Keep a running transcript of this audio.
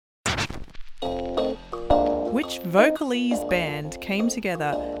Which Vocalese band came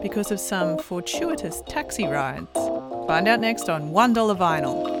together because of some fortuitous taxi rides? Find out next on $1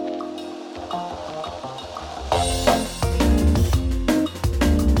 Vinyl.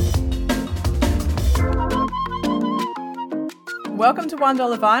 Welcome to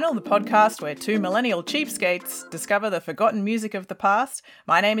 $1 Vinyl, the podcast where two millennial cheapskates discover the forgotten music of the past.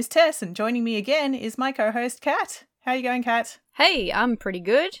 My name is Tess, and joining me again is my co-host, Kat. How are you going, Kat? Hey, I'm pretty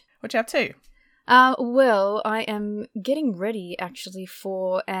good. What you up to? Well, I am getting ready, actually,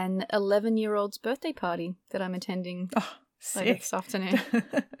 for an 11-year-old's birthday party that I'm attending later this afternoon.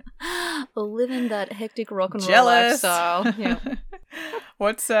 Living that hectic rock and roll lifestyle. Yeah.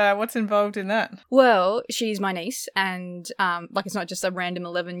 What's involved in that? Well, she's my niece, and it's not just a random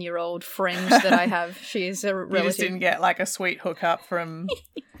 11-year-old friend that I have. She is a relative. You just didn't get like a sweet hookup from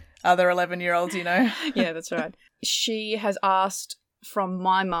other 11-year-olds, you know? Yeah, that's right. She has asked from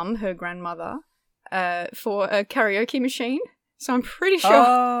my mum, her grandmother, for a karaoke machine. So I'm pretty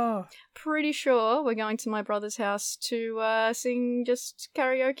sure we're going to my brother's house to sing just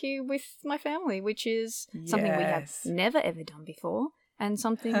karaoke with my family, which is something we have never ever done before, and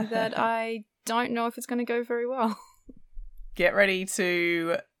something that I don't know if it's going to go very well. Get ready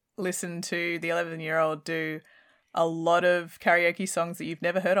to listen to the 11-year-old do a lot of karaoke songs that you've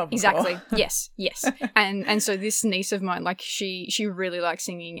never heard of before. Exactly. Yes. And so this niece of mine, she really likes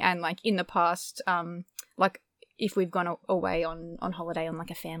singing, and in the past, if we've gone away on holiday on a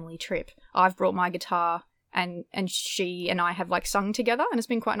family trip, I've brought my guitar and she and I have sung together, and it's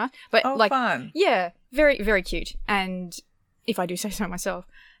been quite nice. But fun. Yeah, very, very cute. And if I do say so myself.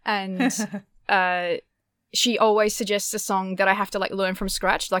 And she always suggests a song that I have to learn from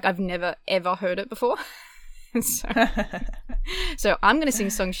scratch. I've never ever heard it before. So I'm going to sing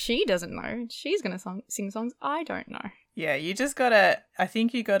songs she doesn't know. She's going to sing songs I don't know. Yeah, you just got to, I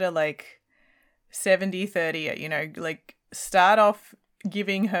think you got to 70-30 it, you know, start off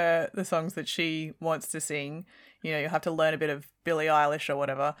giving her the songs that she wants to sing. You know, you'll have to learn a bit of Billie Eilish or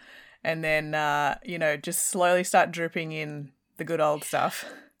whatever. And then, just slowly start dripping in the good old stuff.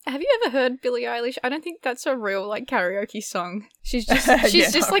 Have you ever heard Billie Eilish? I don't think that's a real karaoke song. She's just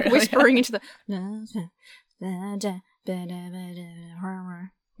really, whispering into the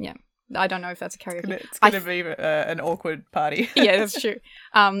yeah. I don't know if that's a karaoke. It's going to be an awkward party. Yeah, that's true.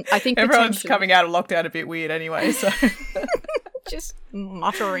 I think everyone's coming out of lockdown a bit weird anyway, so just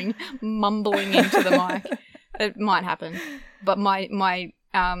mumbling into the mic. It might happen, but my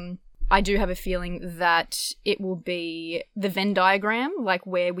I do have a feeling that it will be the Venn diagram,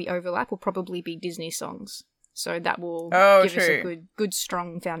 where we overlap, will probably be Disney songs. So that will give us a good,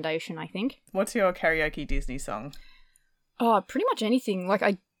 strong foundation, I think. What's your karaoke Disney song? Oh, pretty much anything.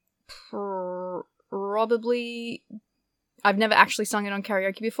 Probably... I've never actually sung it on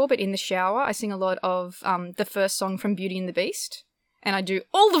karaoke before, but in the shower, I sing a lot of the first song from Beauty and the Beast, and I do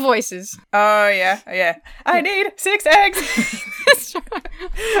all the voices. Oh, yeah. I need 6 eggs!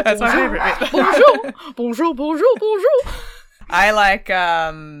 That's my favourite bit. Bonjour. I like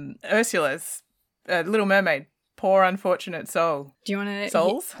Ursula's Little Mermaid. Poor unfortunate soul. Do you want to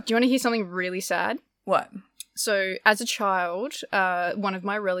Souls? Do you want to hear something really sad? What? So, as a child, one of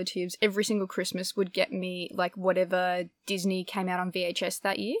my relatives every single Christmas would get me whatever Disney came out on VHS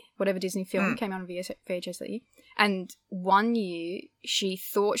that year, whatever Disney film came out on VHS that year. And one year, she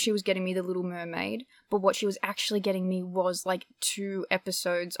thought she was getting me The Little Mermaid, but what she was actually getting me was 2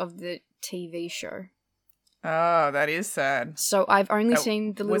 episodes of the TV show. Oh, that is sad. So I've only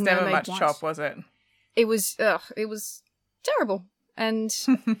seen The Little Mermaid once. Was never much chop, was it? It was terrible. And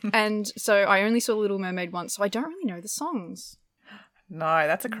so I only saw Little Mermaid once, so I don't really know the songs. No,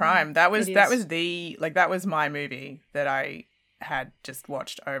 that's a crime. That was my movie that I had just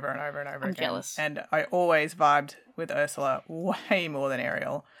watched over and over and over again. Jealous. And I always vibed with Ursula way more than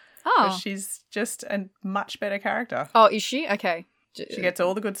Ariel. Oh. She's just a much better character. Oh, is she? Okay. She gets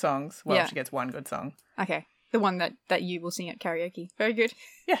all the good songs. Well, she gets one good song. Okay. The one that you will sing at karaoke. Very good.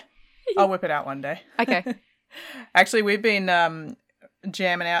 Yeah. I'll whip it out one day. Okay. Actually, we've been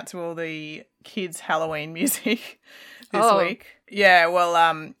jamming out to all the kids' Halloween music this week. Yeah,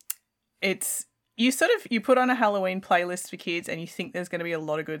 well, it's you put on a Halloween playlist for kids and you think there's going to be a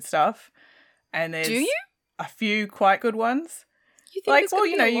lot of good stuff, and there's a few quite good ones. You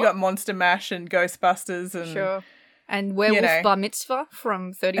think you got Monster Mash and Ghostbusters and sure, and Werewolf Bar Mitzvah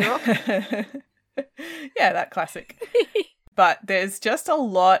from 30 Rock. Yeah, that classic. But there's just a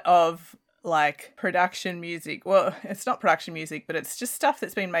lot of production music. Well, it's not production music, but it's just stuff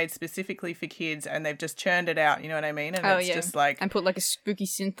that's been made specifically for kids and they've just churned it out, you know what I mean? And it's just and put a spooky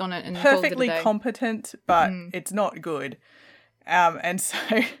synth on it and perfectly competent, but it's not good. And so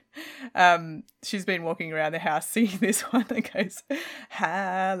She's been walking around the house singing this one that goes,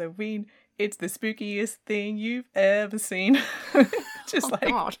 Halloween, it's the spookiest thing you've ever seen. Just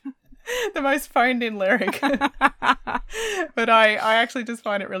God. The most phoned in lyric. But I actually just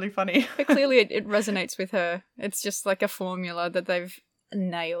find it really funny. But clearly it resonates with her. It's just like a formula that they've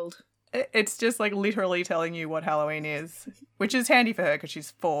nailed. It's just like literally telling you what Halloween is, which is handy for her because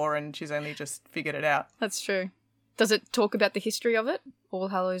she's 4 and she's only just figured it out. That's true. Does it talk about the history of it? All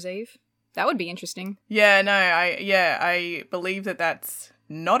Hallows Eve? That would be interesting. Yeah, no, I believe that that's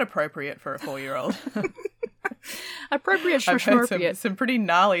not appropriate for a 4-year-old. Appropriate, I've heard some pretty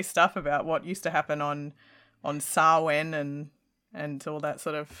gnarly stuff about what used to happen on Samhain and all that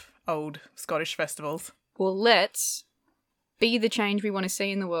sort of old Scottish festivals. Well, let's be the change we want to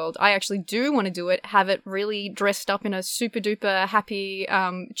see in the world. I actually do want to do it, have it really dressed up in a super duper happy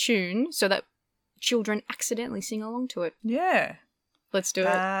tune so that children accidentally sing along to it. Yeah. Let's do it.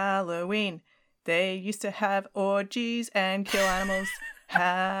 Halloween. They used to have orgies and kill animals.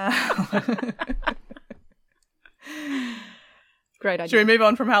 Great idea. Should we move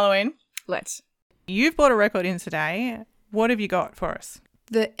on from Halloween? Let's. You've brought a record in today. What have you got for us?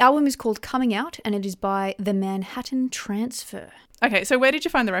 The album is called Coming Out and it is by The Manhattan Transfer. Okay, so where did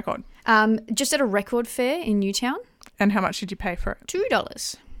you find the record? Just at a record fair in Newtown. And how much did you pay for it?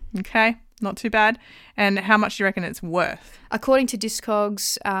 $2. Okay, not too bad. And how much do you reckon it's worth? According to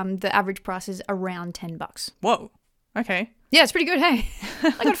Discogs, the average price is around $10. Whoa. Okay. Yeah, it's pretty good, hey?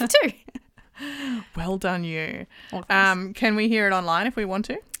 I got it for 2. Well done, you. Can we hear it online if we want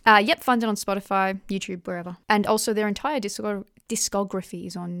to? Yep, find it on Spotify, YouTube, wherever. And also their entire discography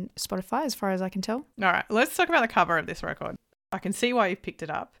is on Spotify, as far as I can tell. All right, let's talk about the cover of this record. I can see why you've picked it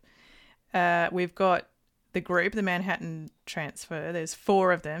up. We've got the group, the Manhattan Transfer. There's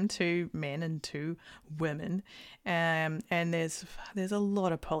 4 of them, 2 men and 2 women. And there's a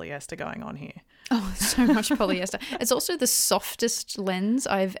lot of polyester going on here. Oh, so much polyester. It's also the softest lens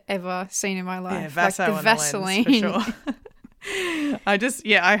I've ever seen in my life. Yeah, Vaso like the Vaseline. The lens, for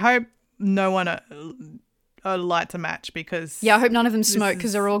sure. I hope no one lights a match because... Yeah, I hope none of them smoke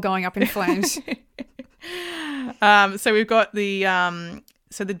because they're all going up in flames. So we've got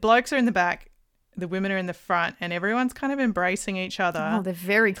so the blokes are in the back, the women are in the front, and everyone's kind of embracing each other. Oh, they're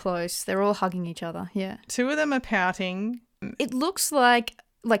very close. They're all hugging each other, yeah. 2 of them are pouting. It looks like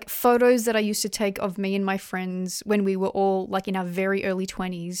photos that I used to take of me and my friends when we were all like in our very early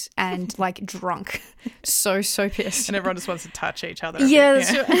 20s and like drunk. So pissed. And everyone just wants to touch each other. Yeah,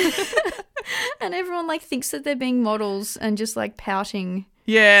 that's right. And everyone like thinks that they're being models and just like pouting.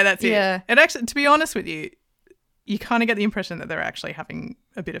 Yeah, that's it. Yeah. And actually, to be honest with you, you kind of get the impression that they're actually having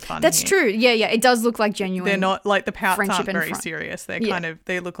a bit of fun. That's here. true. Yeah. It does look like genuine. They're not like the pouts aren't very front. serious. They're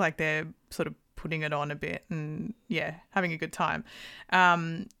they look like they're sort of putting it on a bit and having a good time.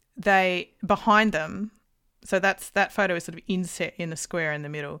 They behind them, so that photo is sort of inset in a square in the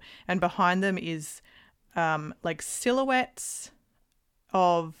middle, and behind them is like silhouettes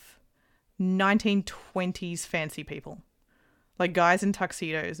of 1920s fancy people, like guys in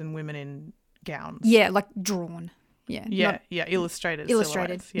tuxedos and women in gowns. Yeah, like drawn. Yeah. Illustrated.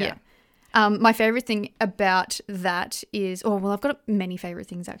 Yeah. My favorite thing about that is, I've got many favorite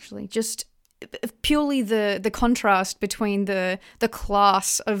things actually. Just purely the contrast between the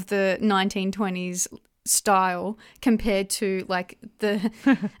class of the 1920s style compared to like the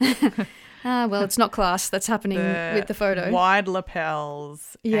it's not class that's happening with the photo. Wide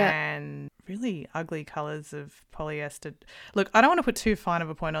lapels and really ugly colours of polyester. Look, I don't want to put too fine of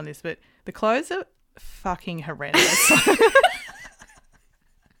a point on this, but the clothes are fucking horrendous.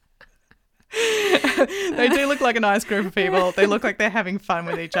 They do look like a nice group of people. They look like they're having fun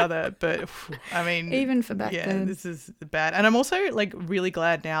with each other, but I mean, even for back then, this is bad. And I'm also like really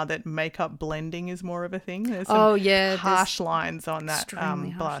glad now that makeup blending is more of a thing. There's some harsh lines on that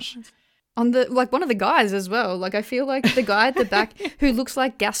blush. On the one of the guys as well. Like I feel like the guy at the back who looks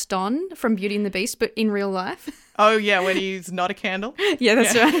like Gaston from Beauty and the Beast, but in real life. Oh yeah, when he's not a candle. Yeah,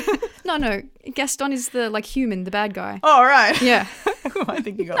 that's right. No, Gaston is the human, the bad guy. Oh right. Yeah. Who am I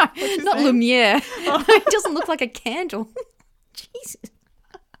thinking of? No, not name? Lumiere. Oh. He doesn't look like a candle. Jesus.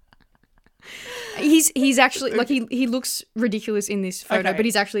 He's actually he looks ridiculous in this photo, but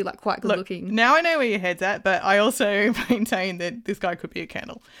he's actually quite good looking. Now I know where your head's at, but I also maintain that this guy could be a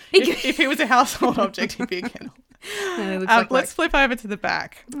candle. If he was a household object, he'd be a candle. No, let's flip over to the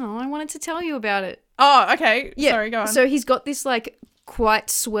back. Oh, I wanted to tell you about it. Oh, okay. Yeah. Sorry, go on. So he's got this quite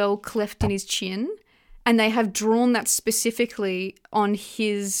swell cleft in his chin, and they have drawn that specifically on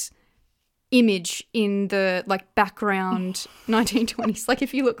his image in the like background 1920s. Like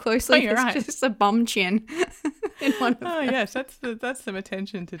if you look closely, you're right. just a bum chin in one of them. Yes, that's some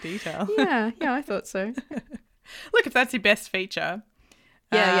attention to detail. Yeah, I thought so. Look, if that's your best feature,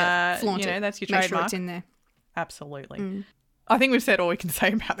 flaunt it. That's your Make trademark. sure it's in there. Absolutely. I think we've said all we can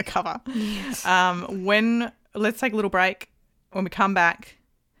say about the cover. Yes. Let's take a little break. When we come back,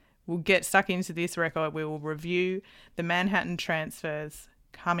 we'll get stuck into this record. We will review the Manhattan Transfers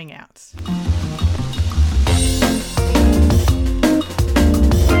coming out.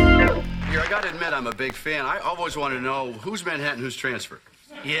 Here, I gotta admit, I'm a big fan. I always want to know who's Manhattan, who's Transfer.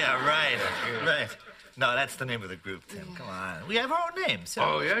 Yeah, right. No, that's the name of the group, Tim. Come on. We have our own names. So.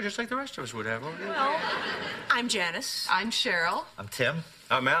 Oh, yeah, just like the rest of us would have. Well, I'm Janice. I'm Cheryl. I'm Tim.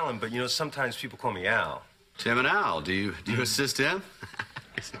 I'm Alan, but sometimes people call me Al. Tim and Al, do you assist him?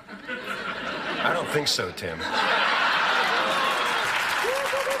 I don't think so, Tim.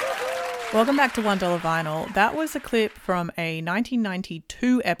 Welcome back to $1 Vinyl. That was a clip from a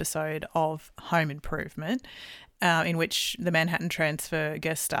 1992 episode of Home Improvement, in which the Manhattan Transfer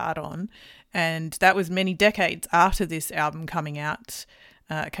guest starred on. And that was many decades after this album came out.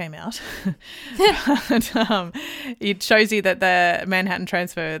 But, it shows you that the Manhattan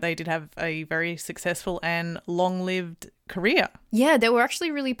Transfer, they did have a very successful and long-lived career. Yeah, they were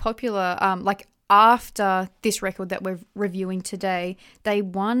actually really popular. After this record that we're reviewing today, they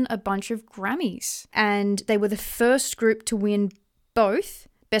won a bunch of Grammys. And they were the first group to win both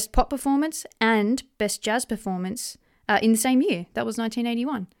Best Pop Performance and Best Jazz Performance in the same year. That was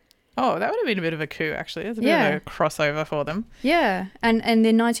 1981. Oh, that would have been a bit of a coup, actually. That's a bit of a crossover for them. Yeah, and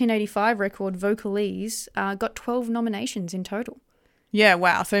their 1985 record, Vocalese, got 12 nominations in total. Yeah,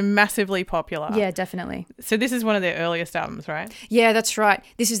 wow. So massively popular. Yeah, definitely. So this is one of their earliest albums, right? Yeah, that's right.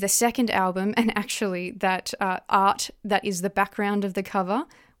 This is their second album, and actually that art that is the background of the cover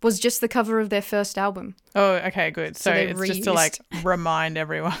was just the cover of their first album. Oh, okay, good. So it's reused. just to remind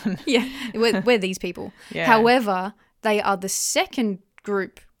everyone. Yeah, we're these people. Yeah. However, they are the second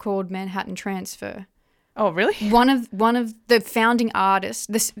group called Manhattan Transfer. Oh, really? One of the founding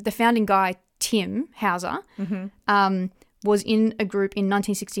artists, the founding guy, Tim Hauser, was in a group in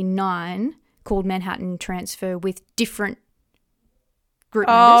 1969 called Manhattan Transfer with different group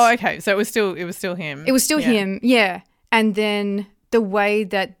members. Oh, okay. So it was still him. It was still him, yeah. And then the way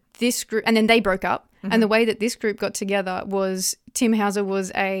that this group, and then they broke up, and the way that this group got together was Tim Hauser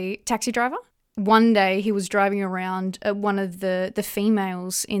was a taxi driver. One day he was driving around one of the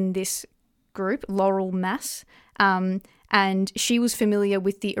females in this group, Laurel Mass, and she was familiar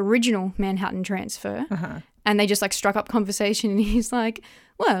with the original Manhattan Transfer. And they just struck up conversation, and he's like,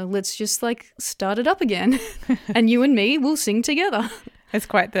 well, let's just start it up again and you and me will sing together. It's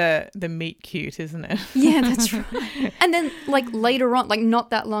quite the meet cute, isn't it? Yeah, that's right. And then later on, not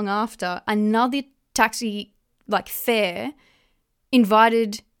that long after, another taxi fare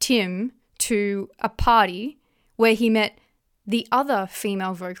invited Tim to a party where he met the other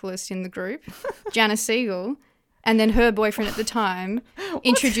female vocalist in the group, Janice Siegel, and then her boyfriend at the time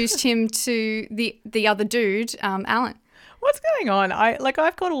introduced him to the other dude, Alan. What's going on?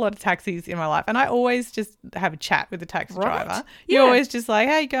 I've got a lot of taxis in my life, and I always just have a chat with the taxi driver. You're always just like,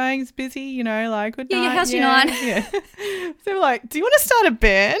 "Hey, going? It's busy, good night." Yeah, how's your night? Yeah. So we're like, "Do you want to start a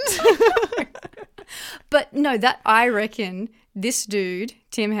band?" But no, that I reckon this dude,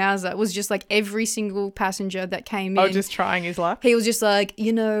 Tim Hauser, was just every single passenger that came in. Oh, just trying his luck. He was just I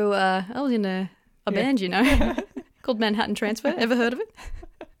was in a band, called Manhattan Transfer. Ever heard of it?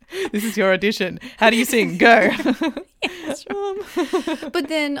 This is your audition. How do you sing? Go. Yes, but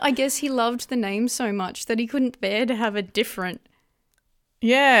then I guess he loved the name so much that he couldn't bear to have a different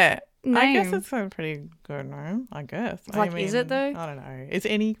name. I guess name. it's a pretty good name, I guess. Is it though? I don't know. Is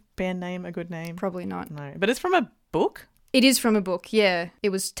any band name a good name? Probably not. No. But it's from a book? It is from a book, yeah. It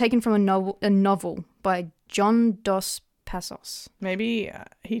was taken from a novel by John Dos Passos. Maybe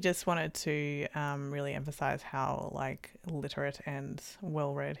he just wanted to really emphasize how literate and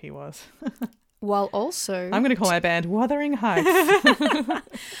well-read he was. While also... I'm going to call my band Wuthering Heights.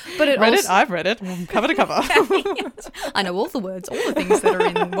 But it? I've read it. Cover to cover. I know all the words, all the things that are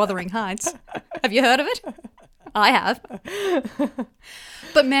in Wuthering Heights. Have you heard of it? I have.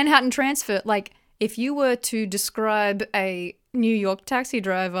 But Manhattan Transfer, if you were to describe a New York taxi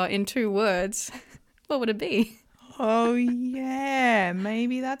driver in 2 words, what would it be? Oh, yeah.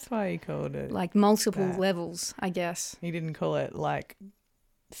 Maybe that's why he called it. Multiple levels, I guess. He didn't call it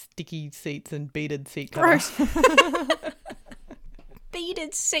sticky seats and beaded seat cover. Gross.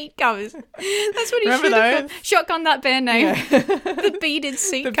 Beaded seat covers. That's what he Remember should have those? got. Shotgun that band name. Yeah. The beaded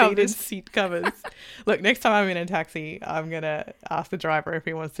seat The covers. beaded seat covers. Look, next time I'm in a taxi, I'm going to ask the driver if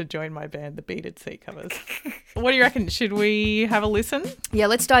he wants to join my band, the beaded seat covers. What do you reckon? Should we have a listen? Yeah,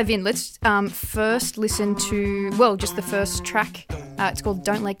 let's dive in. Let's first listen to, well, just the first track. It's called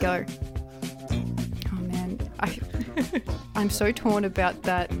Don't Let Go. Oh, man. I'm so torn about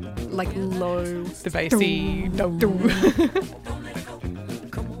that, like, low... The bassy.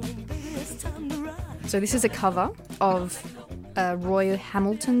 So this is a cover of a Roy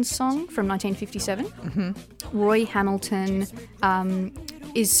Hamilton song from 1957. Mm-hmm. Roy Hamilton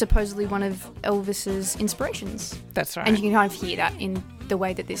is supposedly one of Elvis's inspirations. That's right. And you can kind of hear that in the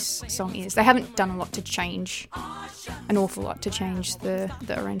way that this song is. They haven't done a lot to change, an awful lot to change the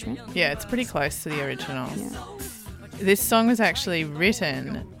arrangement. Yeah, it's pretty close to the original. Yeah. This song was actually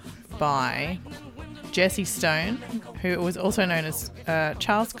written by Jesse Stone, who was also known as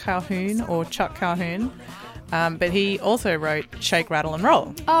Charles Calhoun or Chuck Calhoun, but he also wrote Shake, Rattle and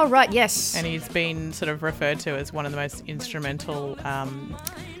Roll. Oh, right, yes. And he's been sort of referred to as one of the most instrumental,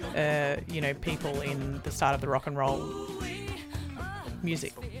 people in the start of the rock and roll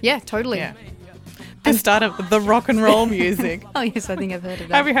music. Yeah, totally. Yeah. The start of the rock and roll music. Oh, yes, I think I've heard of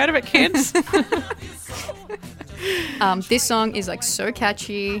that. Have you heard of it, kids? This song is like so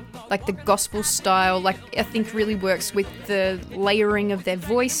catchy, like the gospel style, like I think really works with the layering of their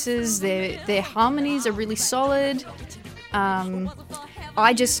voices. Their harmonies are really solid.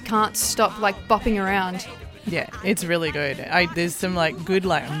 I just can't stop like bopping around. Yeah, it's really good. There's some like good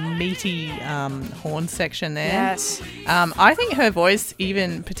like meaty horn section there. Yes. I think her voice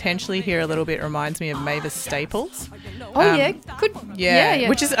even potentially here a little bit reminds me of Mavis Staples. Oh yeah, good. Yeah,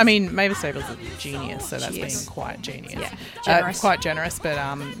 which is, I mean, Mavis Staples is a genius, so that's being quite genius. Yeah, generous. Quite generous, but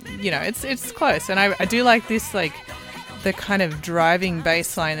it's close, and I do like this like the kind of driving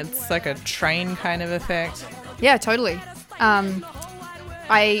bass line. It's like a train kind of effect. Yeah, totally.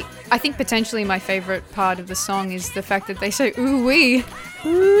 I think potentially my favourite part of the song is the fact that they say ooh wee.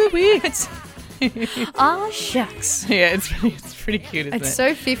 Ooh wee. It's ah shucks. Yeah, it's pretty cute, isn't it? It's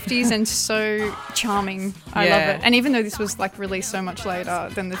so 50s and so charming. I love it. And even though this was like released so much later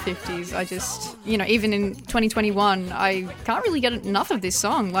than the 50s, I just, even in 2021, I can't really get enough of this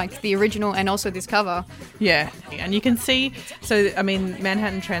song, like the original and also this cover. Yeah, and you can see, so I mean,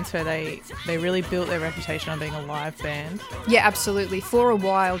 Manhattan Transfer, they really built their reputation on being a live band. Yeah, absolutely. For a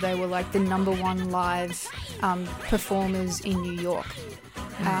while, they were like the #1 live performers in New York.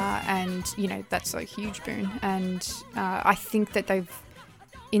 And, that's a huge boon. And I think that they've,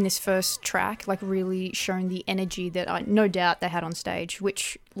 in this first track, like really shown the energy that no doubt they had on stage,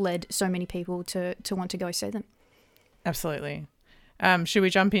 which led so many people to want to go see them. Absolutely. Should we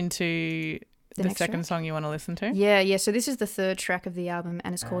jump into the second track? song you want to listen to? Yeah. So this is the third track of the album,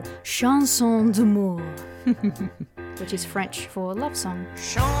 and it's called Chanson d'amour, which is French for love song.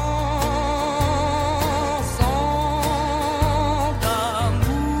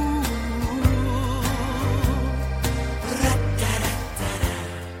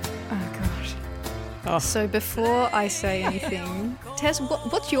 Oh. So before I say anything, Tess,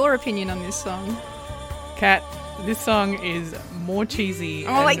 what's your opinion on this song? Kat, this song is more cheesy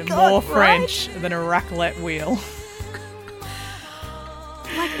and God, more French than a raclette wheel.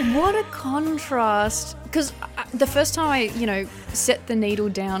 Like, what a contrast. Because the first time I, set the needle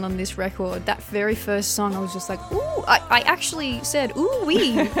down on this record, that very first song, I was just like, ooh, I actually said, ooh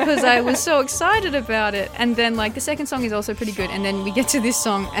wee, because I was so excited about it. And then, like, the second song is also pretty good. And then we get to this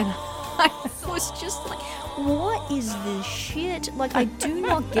song, and I was just like, what is this shit? Like, I do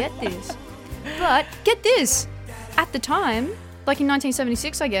not get this. But get this. At the time, like in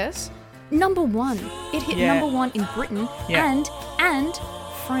 1976, I guess, #1. It hit #1 in Britain and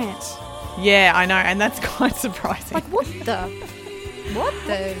France. Yeah, I know, and that's quite surprising. Like, what the?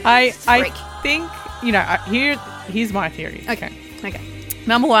 I freak? think, here's my theory. Okay.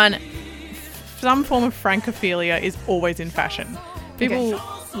 #1, some form of francophilia is always in fashion. People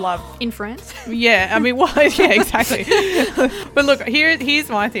love... In France? Yeah, I mean, yeah, exactly. But look, here's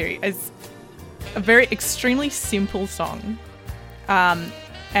my theory. It's a very extremely simple song. And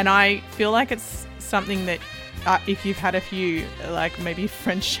I feel like it's something that if you've had a few, like maybe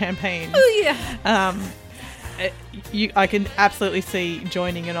French champagne. Oh, yeah. I can absolutely see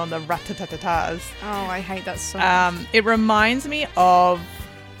joining in on the rat-ta-ta-ta-tas. Oh, I hate that so much. It reminds me of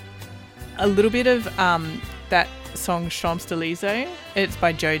a little bit of that song Champs-Élysées. It's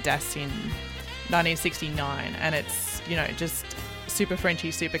by Joe Dassin, 1969, and it's just super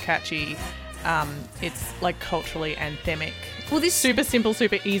Frenchy, super catchy. it's like culturally anthemic. Well, this super simple,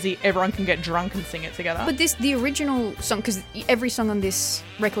 super easy. Everyone can get drunk and sing it together. But the original song, because every song on this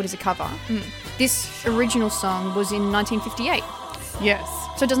record is a cover. This original song was in 1958. Yes.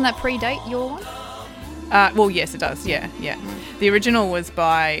 So doesn't that predate your one? Well, yes, it does. Yeah. The original was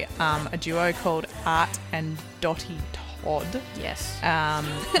by a duo called Art and Dottie Todd. Yes.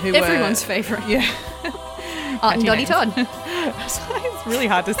 Who Everyone's favourite. Yeah. Art and Dottie Todd. It's really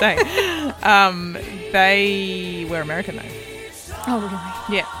hard to say. They were American though. Oh,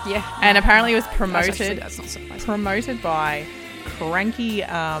 really? Yeah. And apparently it was promoted That's not surprising. promoted by cranky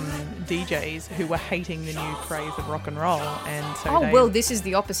DJs who were hating the new craze of rock and roll, and so this is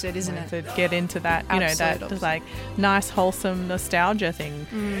the opposite, isn't it? to get into that, that opposite. like nice wholesome nostalgia thing,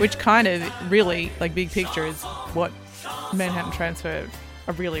 which kind of really, like, big picture is what Manhattan Transfer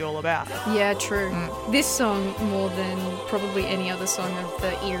are really all about. Yeah, true. This song, more than probably any other song of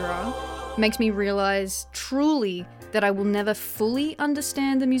the era, makes me realise truly that I will never fully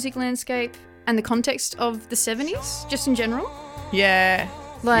understand the music landscape and the context of the 70s, just in general. Yeah.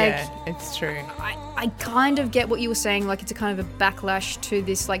 Like, yeah, it's true. I kind of get what you were saying, like it's a kind of a backlash to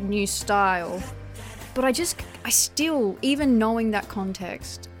this like new style. But I still, even knowing that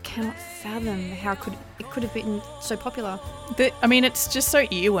context, cannot fathom how it could have been so popular. It's just so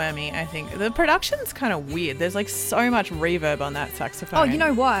earwormy, I think. The production's kind of weird. There's like so much reverb on that saxophone. Oh, you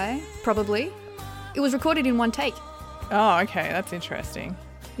know why? Probably. It was recorded in one take. Oh, okay. That's interesting.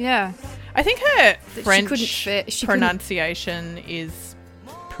 Yeah. I think her French she pronunciation is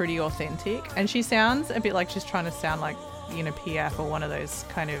pretty authentic, and she sounds a bit like she's trying to sound like, Piaf or one of those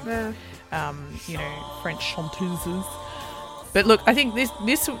kind of, French chanteuses. But look, I think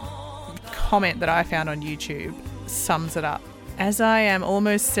this comment that I found on YouTube sums it up. As I am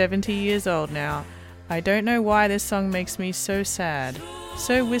almost 70 years old now, I don't know why this song makes me so sad,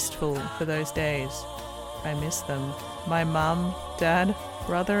 so wistful for those days. I miss them. My mum, dad,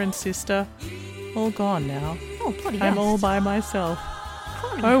 brother and sister, all gone now. Oh, bloody hell. I'm all by myself.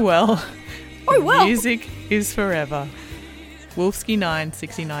 Oh well. Oh well. Music is forever. Wolfsky 9,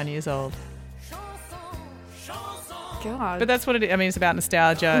 69 years old. God. But that's what it is. It's about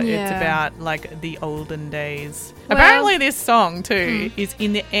nostalgia. Yeah. It's about like the olden days. Well, apparently this song too is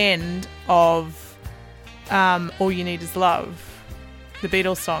in the end of All You Need Is Love, the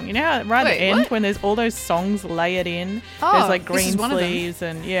Beatles song. You know how right at the end when there's all those songs layered in, there's like green sleeves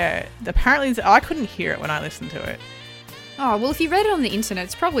and apparently I couldn't hear it when I listened to it. Oh, well, if you read it on the internet,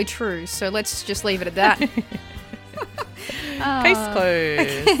 it's probably true, so let's just leave it at that. Case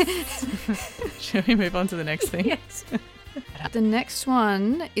closed. Shall we move on to the next thing? Yes. The next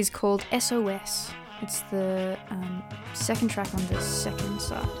one is called SOS. It's the second track on the second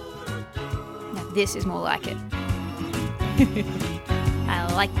side. Now, this is more like it.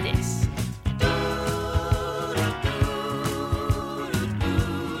 I like this.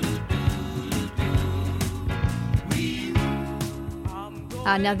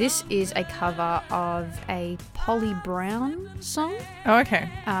 Now, this is a cover of a Polly Brown song. Oh, okay.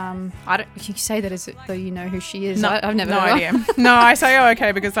 You say that as though you know who she is. No, I've never no heard idea. No, I say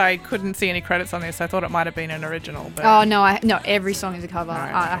okay because I couldn't see any credits on this. I thought it might have been an original. But... Oh, no, every song is a cover.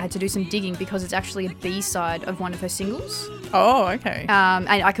 Right, I had to do some digging because it's actually a B-side of one of her singles. Oh, okay. And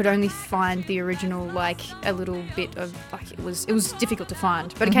I could only find the original, like, a little bit of, like, it was difficult to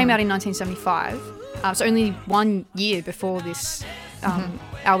find. But it came out in 1975. So only 1 year before this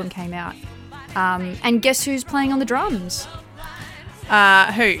album came out. And guess who's playing on the drums?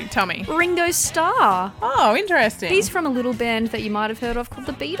 Who? Tell me. Ringo Starr. Oh, interesting. He's from a little band that you might have heard of called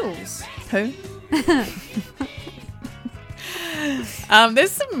the Beatles. Who?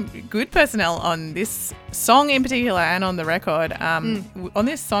 There's some good personnel on this song in particular and on the record. On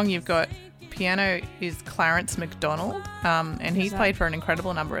this song, you've got piano is Clarence McDonald, and he's played for an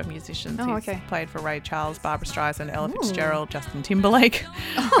incredible number of musicians. He's played for Ray Charles, Barbra Streisand, Ella Fitzgerald, Justin Timberlake,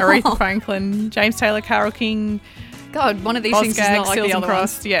 Aretha Franklin, James Taylor, Carole King. God, one of these things is not like the other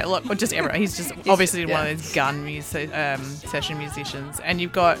ones. Yeah, look, just everyone. He's just obviously one of those gun session musicians. And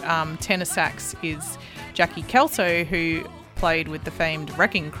you've got tenor sax is Jackie Kelso, who played with the famed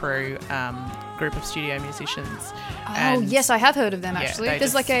Wrecking Crew group of studio musicians. And yes, I have heard of them actually. They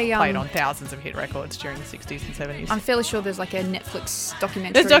there's just like a played on thousands of hit records during the 60s and 70s. I'm fairly sure there's like a Netflix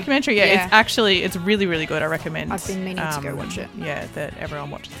documentary. There's a documentary, it's really, really good. I recommend. I've been meaning to go watch it. Yeah, that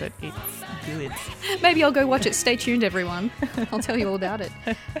everyone watches it. It's good. Maybe I'll go watch it. Stay tuned, everyone. I'll tell you all about it.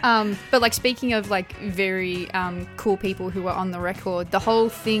 But like speaking of like very cool people who were on the record, the whole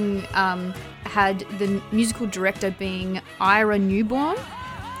thing had the musical director being Ira Newborn.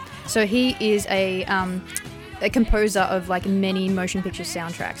 So he is a composer of like many motion picture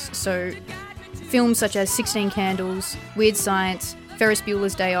soundtracks. So films such as 16 Candles, Weird Science, Ferris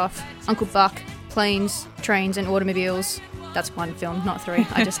Bueller's Day Off, Uncle Buck, Planes, Trains and Automobiles. That's one film, not three.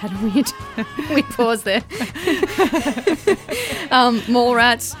 I just had a weird pause there.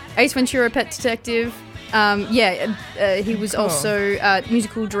 Mallrats, Ace Ventura, Pet Detective. He was also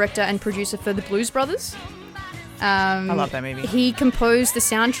musical director and producer for the Blues Brothers. I love that movie. He composed the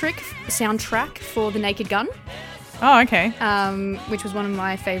soundtrack for The Naked Gun. Oh, okay. Which was one of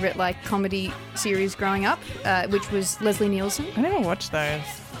my favourite comedy series growing up, which was Leslie Nielsen. I never watched those.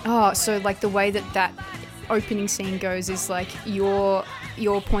 Oh, so the way that opening scene goes is your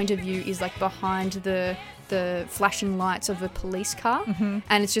point of view is behind the flashing lights of a police car,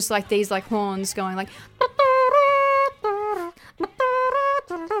 and it's just these horns going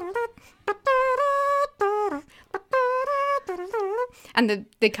and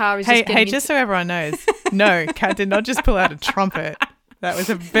the car is just so everyone knows, no, Kat did not just pull out a trumpet. That was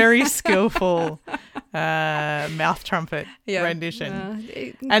a very skillful mouth trumpet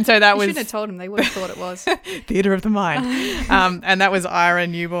rendition. And so that was... You shouldn't have told them. They would have thought it was. Theatre of the mind. And that was Ira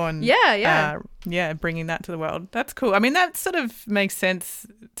Newborn. Yeah. Bringing that to the world. That's cool. I mean, that sort of makes sense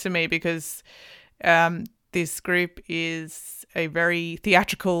to me because this group is a very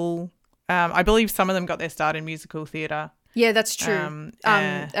theatrical... I believe some of them got their start in musical theatre. Yeah, that's true.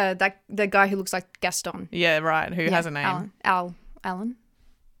 The guy who looks like Gaston. Yeah, right. Who has a name? Alan.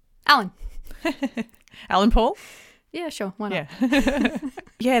 Alan Paul? Yeah, sure. Why not? Yeah.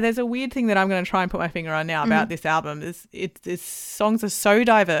 Yeah, there's a weird thing that I'm going to try and put my finger on now about this album. Its songs are so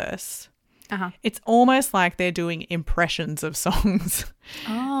diverse. It's almost like they're doing impressions of songs.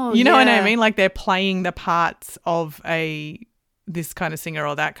 Oh, you know what I mean? Like they're playing the parts of this kind of singer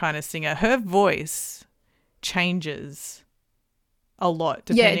or that kind of singer. Her voice changes a lot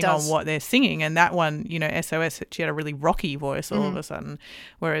depending on what they're singing. And that one, SOS, she had a really rocky voice all of a sudden.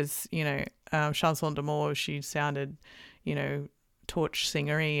 Whereas, Chanson d'Amour, she sounded, torch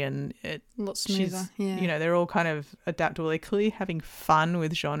singery and a lot smoother. Yeah. They're all kind of adaptable. They're clearly having fun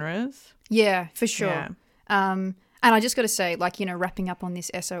with genres. Yeah, for sure. Yeah. And I just got to say, wrapping up on this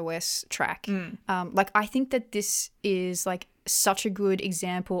SOS track, I think that this is such a good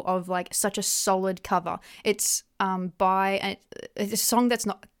example of such a solid cover. It's by a song that's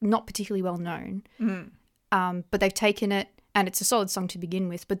not particularly well known, but they've taken it and it's a solid song to begin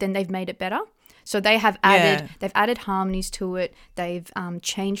with. But then they've made it better. So they have added harmonies to it. They've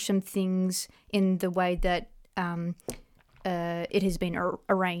changed some things in the way that it has been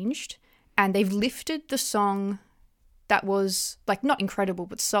arranged, and they've lifted the song that was not incredible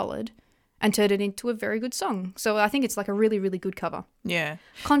but solid and turned it into a very good song. So I think it's a really, really good cover. Yeah.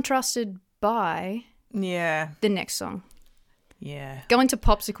 Contrasted by the next song. Yeah. Go into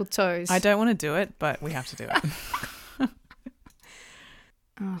Popsicle Toes. I don't want to do it, but we have to do it.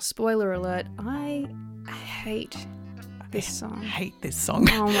 Oh, spoiler alert. I hate this song. I hate this song.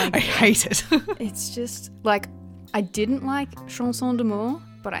 Oh my God. I hate it. It's just I didn't like Chanson d'Amour,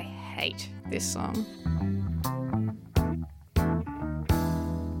 but I hate this song.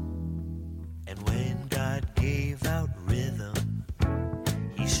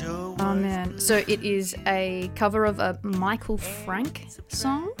 Oh man, so it is a cover of a Michael Frank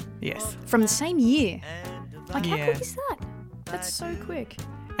song. Yes. From the same year. How quick is that? That's so quick.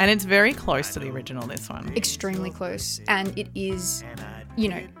 And it's very close to the original, this one. Extremely close. And it is,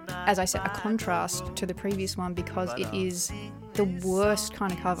 as I said, a contrast to the previous one because it is the worst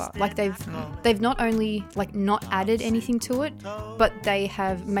kind of cover. They've not only not added anything to it, but they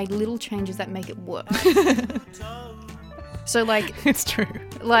have made little changes that make it worse. So it's true.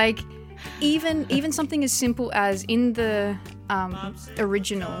 Even something as simple as in the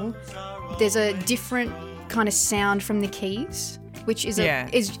original, there's a different kind of sound from the keys, which is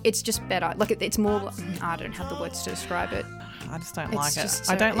it's just better. It's more. I don't have the words to describe it. I just don't like it.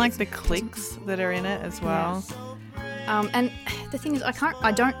 I don't like the clicks that are in it as well. Yeah. And the thing is,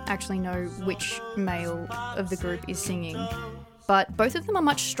 I don't actually know which male of the group is singing. But both of them are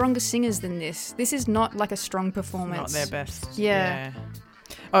much stronger singers than this. This is not a strong performance. Not their best. Yeah.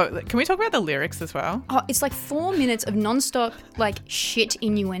 Oh, can we talk about the lyrics as well? Oh, it's 4 minutes of non-stop shit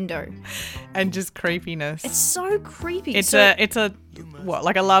innuendo. And just creepiness. It's so creepy. It's a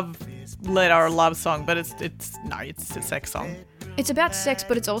love letter or a love song, but it's a sex song. It's about sex,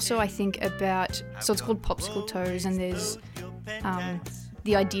 but it's also, I think, about... So it's called Popsicle Toes, and there's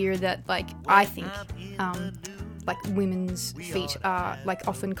the idea that, I think... women's feet are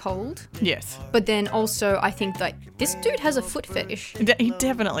often cold. Yes. But then also I think this dude has a foot fetish. He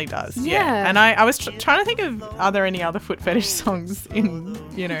definitely does. Yeah. And I was trying to think of, are there any other foot fetish songs in,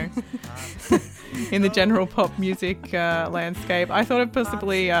 in the general pop music landscape. I thought of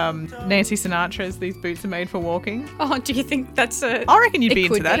possibly Nancy Sinatra's "These Boots Are Made for Walking." Oh, do you think that's a... I reckon you'd be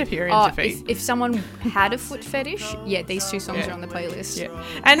into that if you're into feet. If someone had a foot fetish, yeah, these two songs are on the playlist. Yeah.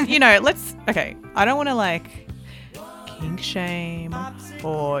 And, okay, I don't want to kink shame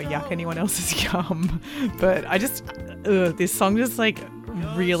or yuck anyone else's yum, but I just, this song just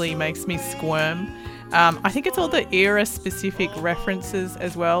really makes me squirm. I think it's all the era-specific references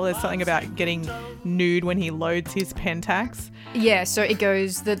as well. There's something about getting nude when he loads his Pentax. Yeah, so it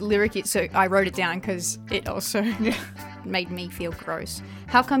goes, the lyric, so I wrote it down because it also made me feel gross.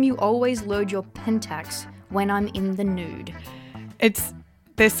 How come you always load your Pentax when I'm in the nude?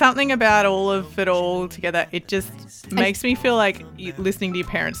 There's something about all of it all together. It just makes me feel like listening to your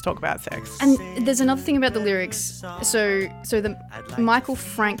parents talk about sex. And there's another thing about the lyrics. So the Michael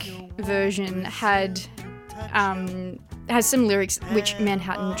Frank version has some lyrics which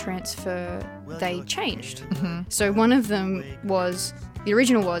Manhattan Transfer they changed. Mm-hmm. So one of them was, the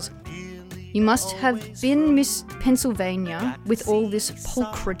original was, you must have been Miss Pennsylvania with all this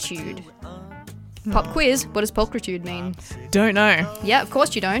pulchritude. Pop quiz, what does pulchritude mean? Don't know. Yeah, of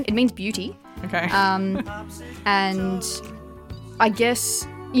course you don't. It means beauty. Okay. And I guess,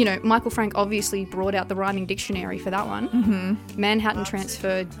 Michael Frank obviously brought out the rhyming dictionary for that one. Mm-hmm. Manhattan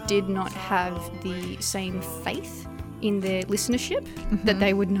Transfer did not have the same faith in their listenership that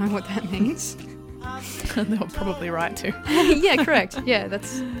they would know what that means. They were probably right too. Yeah, correct. Yeah,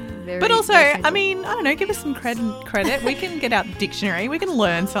 that's very... But also, I don't know, give us some credit. We can get out the dictionary. We can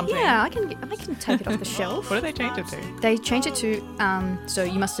learn something. Yeah, I can take it off the shelf. What did they change it to? They changed it to, so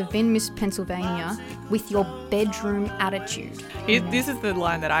you must have been Miss Pennsylvania with your bedroom attitude. This is the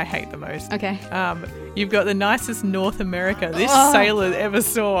line that I hate the most. Okay. You've got the nicest North America this sailor ever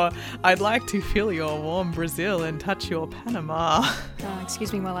saw. I'd like to feel your warm Brazil and touch your Panama. Oh,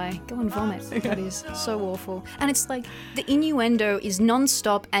 excuse me while I go and vomit. That is so awful. And it's like the innuendo is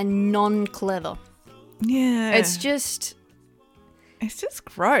non-stop and non-clever. Yeah. It's just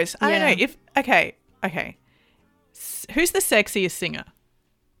gross. I don't know. Okay. Who's the sexiest singer?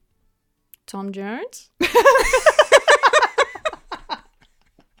 Tom Jones?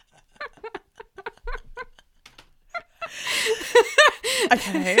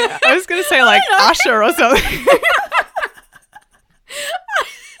 Okay, I was going to say Usher or something.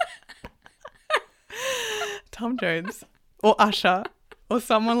 Tom Jones or Usher or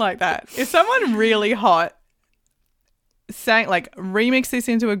someone like that. If someone really hot remixed this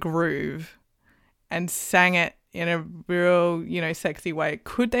into a groove and sang it in a real, sexy way,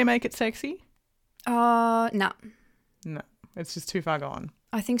 could they make it sexy? No. No, it's just too far gone.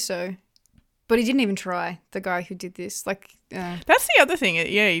 I think so. But he didn't even try, the guy who did this. That's the other thing.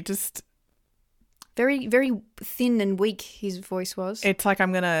 Yeah, he just... Very, very thin and weak his voice was. It's like,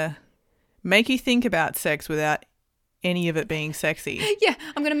 I'm going to make you think about sex without any of it being sexy. Yeah,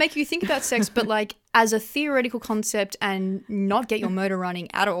 I'm going to make you think about sex, but as a theoretical concept and not get your motor running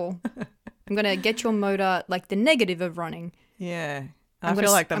at all. I'm going to get your motor the negative of running. Yeah. I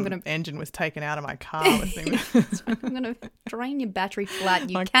feel like the engine was taken out of my car. I'm going to drain your battery flat.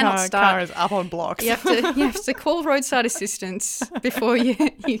 You my cannot start. Car is up on blocks. You have to call roadside assistance before you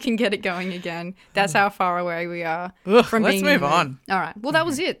can get it going again. That's how far away we are from being. Let's move on. All right. Well, that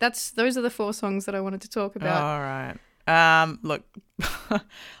was it. Those are the 4 songs that I wanted to talk about. All right. Look,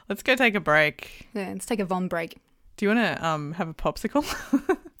 let's go take a break. Yeah, let's take a vom break. Do you want to have a popsicle?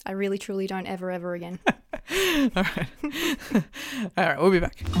 I really, truly don't ever again. All right. All right, we'll be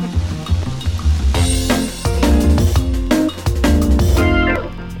back.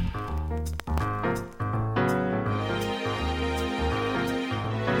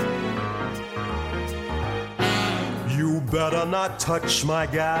 You better not touch my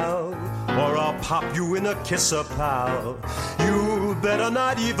gal, or I'll pop you in a kisser, pal. You better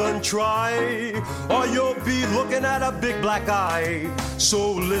not even try, or you'll be looking at a big black eye.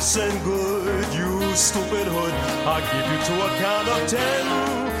 So listen good, you stupid hood. I'll give you to a count of 10.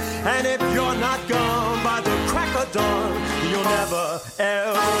 And if you're not gone by the crack of dawn, you'll never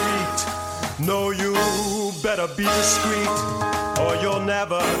ever eat. No, you better be discreet, or you'll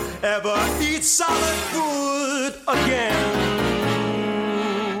never ever eat solid food again.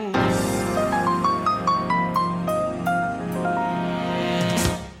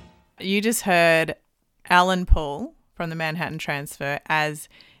 You just heard Alan Paul from the Manhattan Transfer as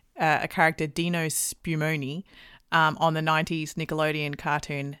a character, Dino Spumoni, on the 90s Nickelodeon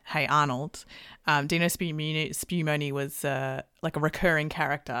cartoon Hey Arnold. Dino Spumoni was like a recurring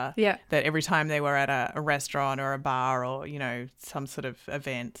character that every time they were at a restaurant or a bar or, some sort of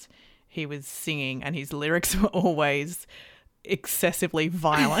event, he was singing, and his lyrics were always excessively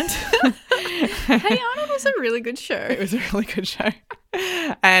violent. Hey Arnold was a really good show. It was a really good show.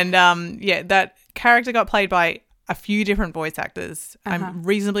 And that character got played by a few different voice actors. I'm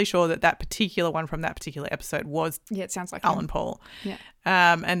reasonably sure that particular one from that particular episode was it sounds like Alan Paul. Yeah.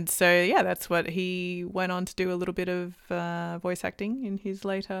 And so, that's what he went on to do, a little bit of voice acting in his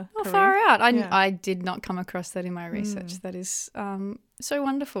later career. Far out. I did not come across that in my research. That is so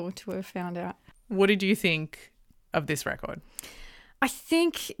wonderful to have found out. What did you think of this record? I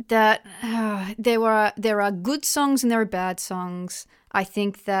think that there are good songs and there are bad songs. I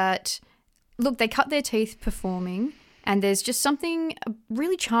think that, look, they cut their teeth performing, and there's just something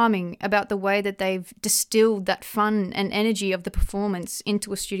really charming about the way that they've distilled that fun and energy of the performance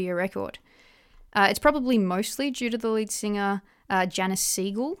into a studio record. It's probably mostly due to the lead singer, Janice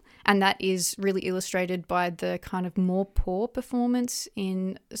Siegel, and that is really illustrated by the kind of more poor performance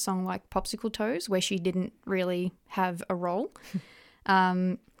in a song like Popsicle Toes, where she didn't really have a role.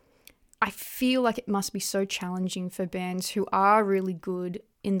 I feel like it must be so challenging for bands who are really good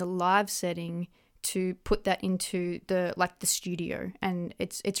in the live setting to put that into the studio, and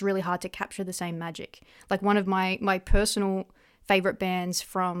it's really hard to capture the same magic. Like one of my personal favorite bands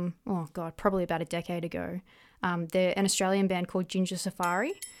from probably about a decade ago, they're an Australian band called Ginger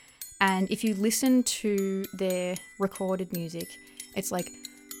Safari, and if you listen to their recorded music, it's like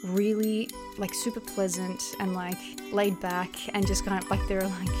really like super pleasant and like laid back, and just kind of like there are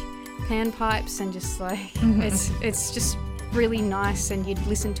like panpipes and just like it's just really nice, and you'd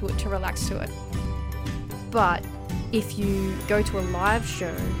listen to it to relax to it. But if you go to a live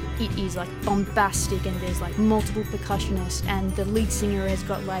show, it is like bombastic, and there's like multiple percussionists, and the lead singer has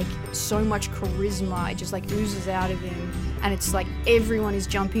got like so much charisma, it just like oozes out of him, and it's like everyone is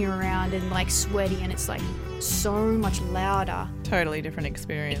jumping around and like sweaty, and it's like so much louder. Totally different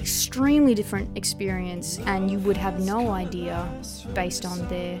experience. Extremely different experience, and you would have no idea based on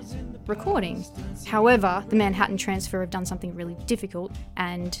their recording. However, the Manhattan Transfer have done something really difficult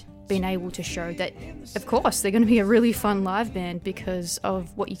and been able to show that, of course, they're going to be a really fun live band because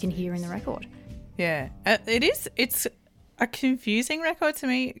of what you can hear in the record. Yeah, it's a confusing record to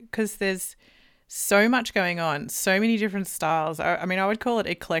me because there's so much going on, so many different styles. I mean, I would call it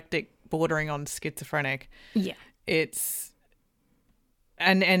eclectic, bordering on schizophrenic. Yeah. It's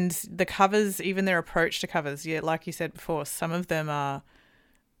and the covers, even their approach to covers, like you said before, some of them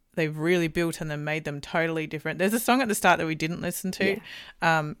they've really built and then made them totally different. There's a song at the start that we didn't listen to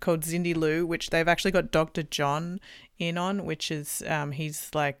called Zindy Lou, which they've actually got Dr. John in on, which is he's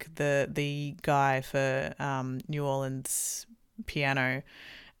like the guy for New Orleans piano.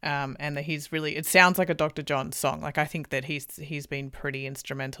 And that he's really, it sounds like a Dr. John song. Like I think that he's been pretty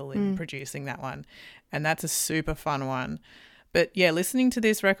instrumental in producing that one, and that's a super fun one. But yeah, listening to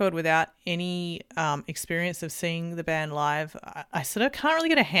this record without any experience of seeing the band live, I sort of can't really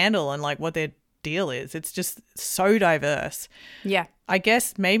get a handle on like what their deal is. It's just so diverse. Yeah, I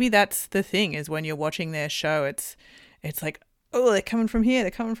guess maybe that's the thing, is when you're watching their show, it's like, oh, they're coming from here,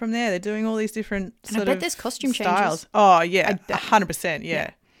 they're coming from there, they're doing all these different and I bet there's costume styles. changes. Oh yeah, 100%.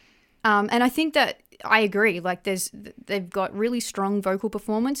 Yeah. And I think that I agree. Like they've got really strong vocal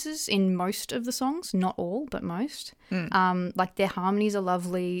performances in most of the songs, not all, but most. Like their harmonies are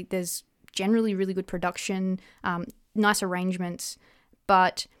lovely. There's generally really good production, nice arrangements.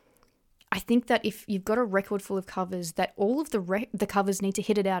 But I think that if you've got a record full of covers, that all of the covers need to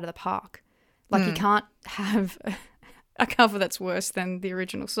hit it out of the park. Like you can't have a cover that's worse than the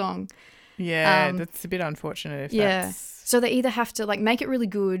original song. Yeah, that's a bit unfortunate. So they either have to like make it really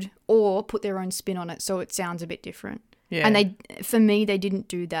good or put their own spin on it so it sounds a bit different. Yeah. And for me, they didn't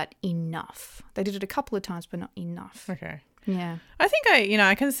do that enough. They did it a couple of times, but not enough. Okay. Yeah. I think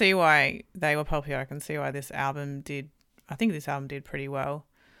I can see why they were popular. I can see why this album did. I think this album did pretty well.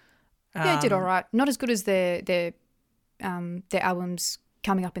 Yeah, it did all right. Not as good as their albums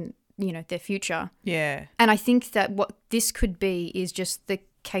coming up in their future. Yeah. And I think that what this could be is just the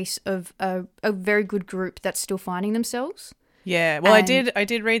case of a very good group that's still finding themselves. Yeah. Well, I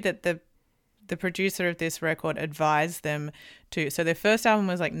did read that the producer of this record advised them to. So their first album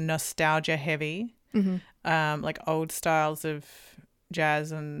was like nostalgia heavy, like old styles of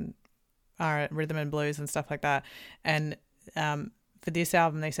jazz and rhythm and blues and stuff like that. And for this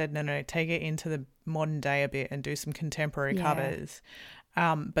album, they said no, take it into the modern day a bit and do some contemporary covers.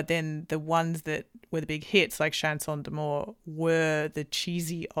 But then the ones that were the big hits, like Chanson d'Amour, were the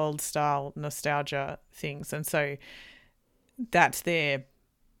cheesy old style nostalgia things, and so that's their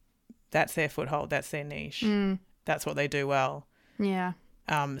foothold, that's their niche, that's what they do well. Yeah.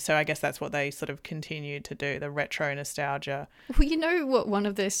 So I guess that's what they sort of continued to do, the retro nostalgia. Well, you know what one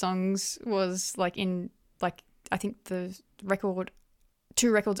of their songs was like in like I think the record,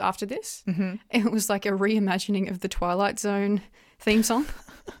 2 records after this, it was like a reimagining of the Twilight Zone theme song.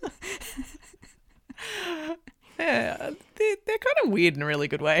 Yeah, they're kind of weird in a really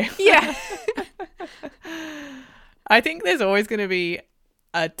good way. Yeah. I think there's always going to be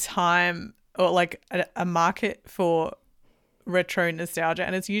a time or like a market for retro nostalgia,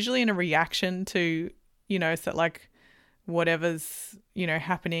 and it's usually in a reaction to, you know, so like whatever's, you know,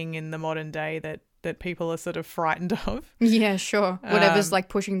 happening in the modern day that people are sort of frightened of. Yeah, sure. Whatever's like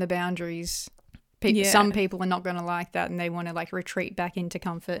pushing the boundaries. Some people are not going to like that, and they want to like retreat back into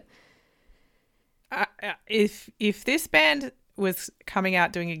comfort. If this band was coming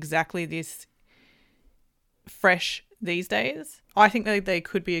out doing exactly this fresh these days, I think they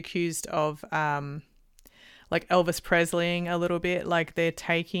could be accused of like Elvis Presleying a little bit. Like they're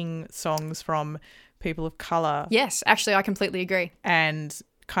taking songs from people of colour. Yes, actually, I completely agree. And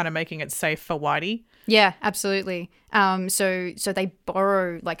kind of making it safe for whitey. Yeah, absolutely. So they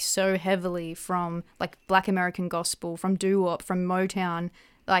borrow like so heavily from like Black American gospel, from doo-wop, from Motown,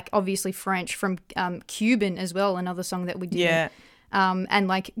 like obviously French, from Cuban as well, another song that we did. Yeah. And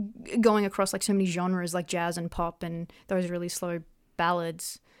like going across like so many genres like jazz and pop and those really slow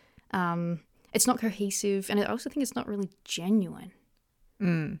ballads. It's not cohesive, and I also think it's not really genuine.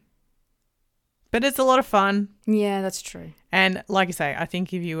 But it's a lot of fun. Yeah, that's true. And like you say, I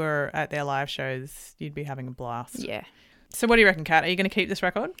think if you were at their live shows, you'd be having a blast. Yeah. So what do you reckon, Kat? Are you going to keep this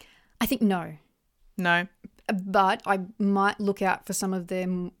record? I think no. No? But I might look out for some of their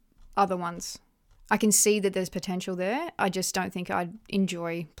other ones. I can see that there's potential there. I just don't think I'd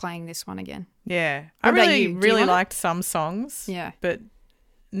enjoy playing this one again. Yeah. What I about really, you? really liked some songs. Yeah. But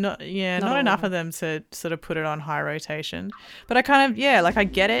not all enough of them to sort of put it on high rotation. But I kind of, like I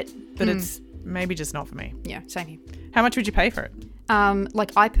get it, but it's maybe just not for me. Yeah, same here. How much would you pay for it?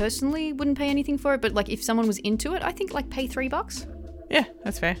 Like I personally wouldn't pay anything for it, but like if someone was into it, I think like pay $3. Yeah,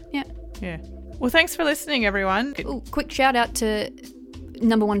 that's fair. Yeah. Yeah. Well, thanks for listening, everyone. Ooh, quick shout out to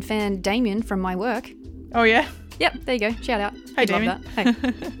number 1 fan Damien from my work. Oh, yeah? Yep, there you go. Shout out. Hey, He'd Damien. love that.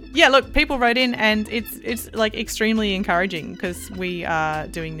 Hey. Yeah, look, people wrote in, and it's like extremely encouraging because we are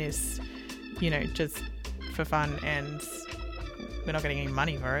doing this, you know, just for fun, and we're not getting any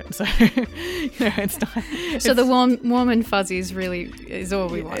money for it. So, you know, it's not. So the warm and fuzzy is all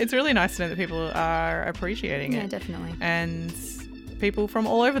we want. It's really nice to know that people are appreciating it. Yeah, definitely. And people from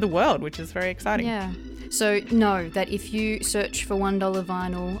all over the world, which is very exciting. Yeah. So know that if you search for $1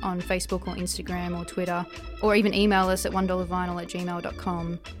 Vinyl on Facebook or Instagram or Twitter, or even email us at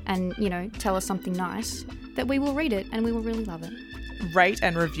 $1vinyl@gmail.com and, you know, tell us something nice, that we will read it and we will really love it. Rate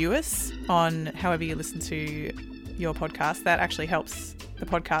and review us on however you listen to your podcast. That actually helps the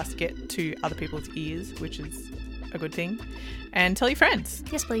podcast get to other people's ears, which is a good thing. And tell your friends.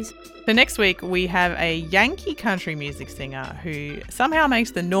 Yes, please. So next week we have a Yankee country music singer who somehow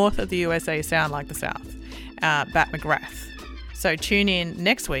makes the north of the USA sound like the South, Bat McGrath. So tune in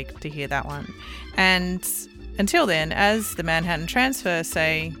next week to hear that one. And until then, as the Manhattan Transfer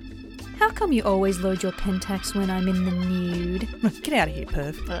say, how come you always load your Pentax when I'm in the nude? Get out of here,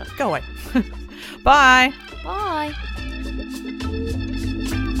 perv. Go away. Bye. Bye.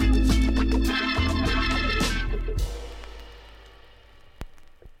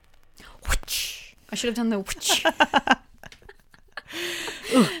 I should have done the whoosh.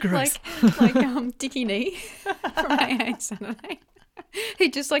 Oh, gross. like Dickie Knee from AA Saturday.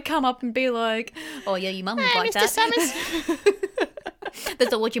 He'd just like come up and be like, "Oh yeah, your mum was like Mr. that." Summers.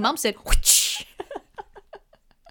 That's not what your mum said. Whoosh.